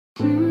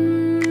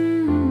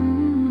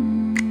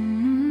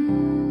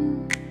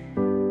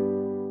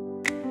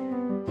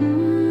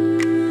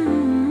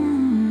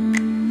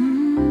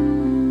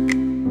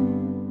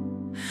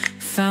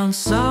Found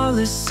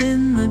solace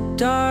in the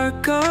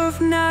dark of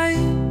night,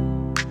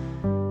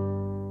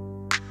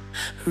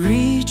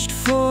 reached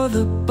for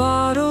the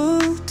bottle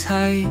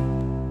tight.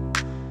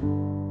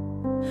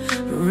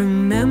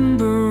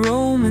 Remember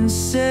Romans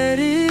said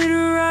it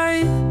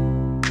right,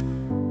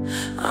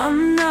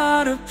 I'm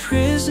not a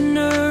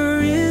prisoner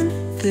in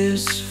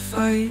this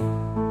fight.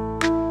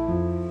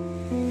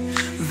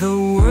 The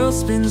world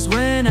spins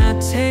when I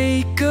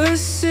take a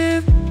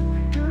sip,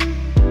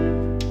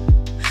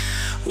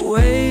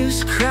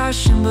 waves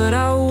crashing but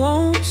I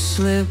won't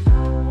slip.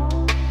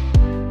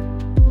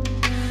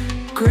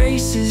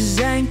 Grace is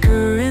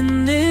anchor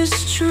in this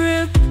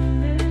trip.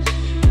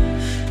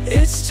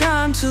 It's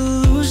time to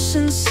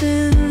loosen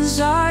sin's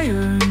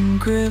iron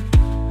grip.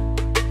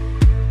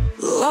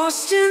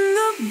 Lost in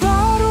the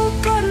bottle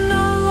but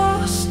not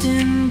lost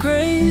in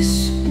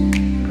grace.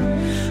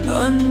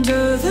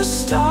 Under the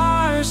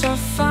stars I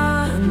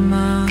find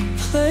my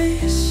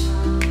place.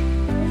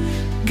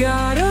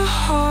 Got a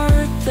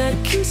heart that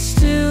can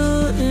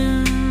still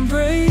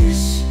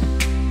embrace,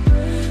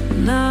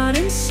 not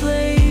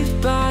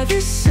enslaved by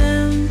this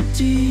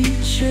empty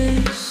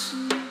chase.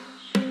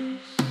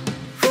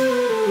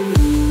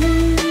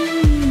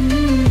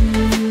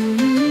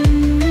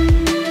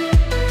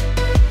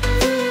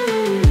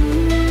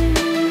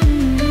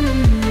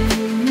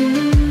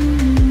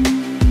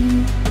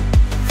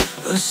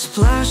 A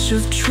splash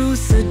of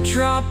truth, a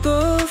drop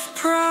of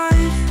pride.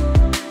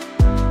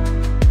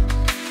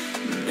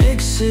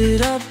 Mix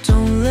it up,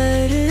 don't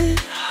let it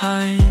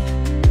hide.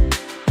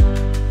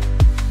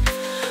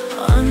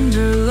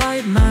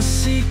 Underlight my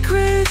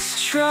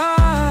secrets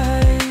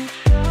tried.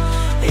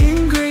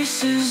 In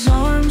grace's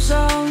arms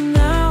I'll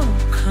now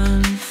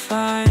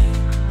confide.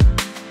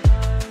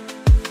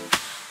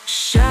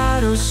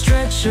 Shadows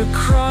stretch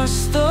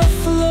across the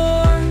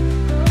floor,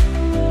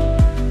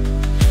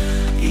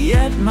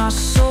 yet my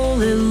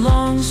soul, it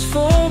longs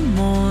for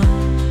more.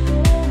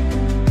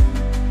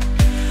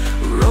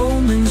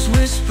 Romans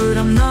whispered,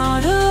 I'm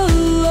not